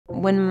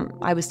When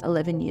I was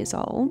 11 years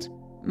old,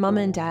 Mum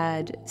and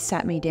Dad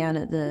sat me down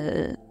at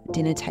the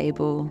dinner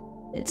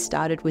table. It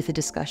started with a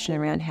discussion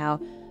around how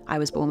I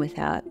was born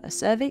without a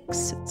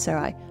cervix, so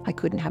I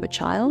couldn't have a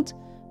child.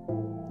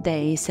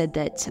 They said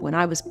that when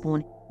I was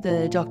born,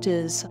 the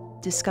doctors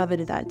discovered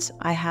that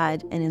I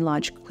had an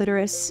enlarged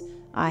clitoris,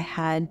 I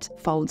had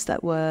folds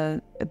that were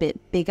a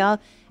bit bigger,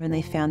 and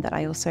they found that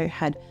I also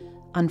had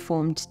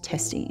unformed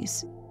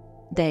testes.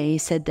 They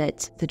said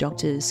that the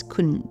doctors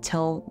couldn't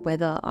tell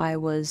whether I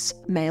was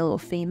male or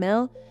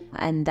female,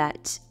 and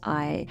that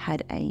I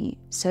had a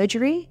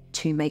surgery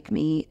to make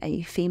me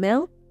a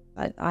female,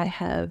 but I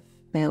have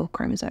male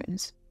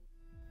chromosomes.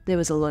 There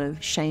was a lot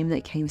of shame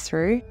that came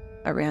through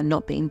around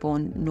not being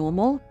born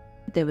normal.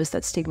 There was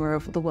that stigma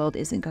of the world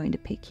isn't going to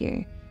pick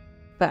you.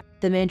 But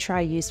the mantra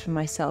I use for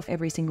myself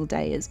every single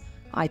day is,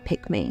 I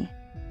pick me.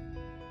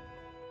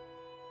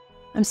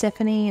 I'm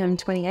Stephanie, I'm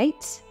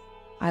 28.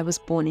 I was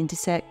born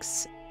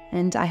intersex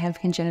and I have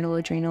congenital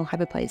adrenal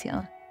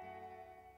hyperplasia.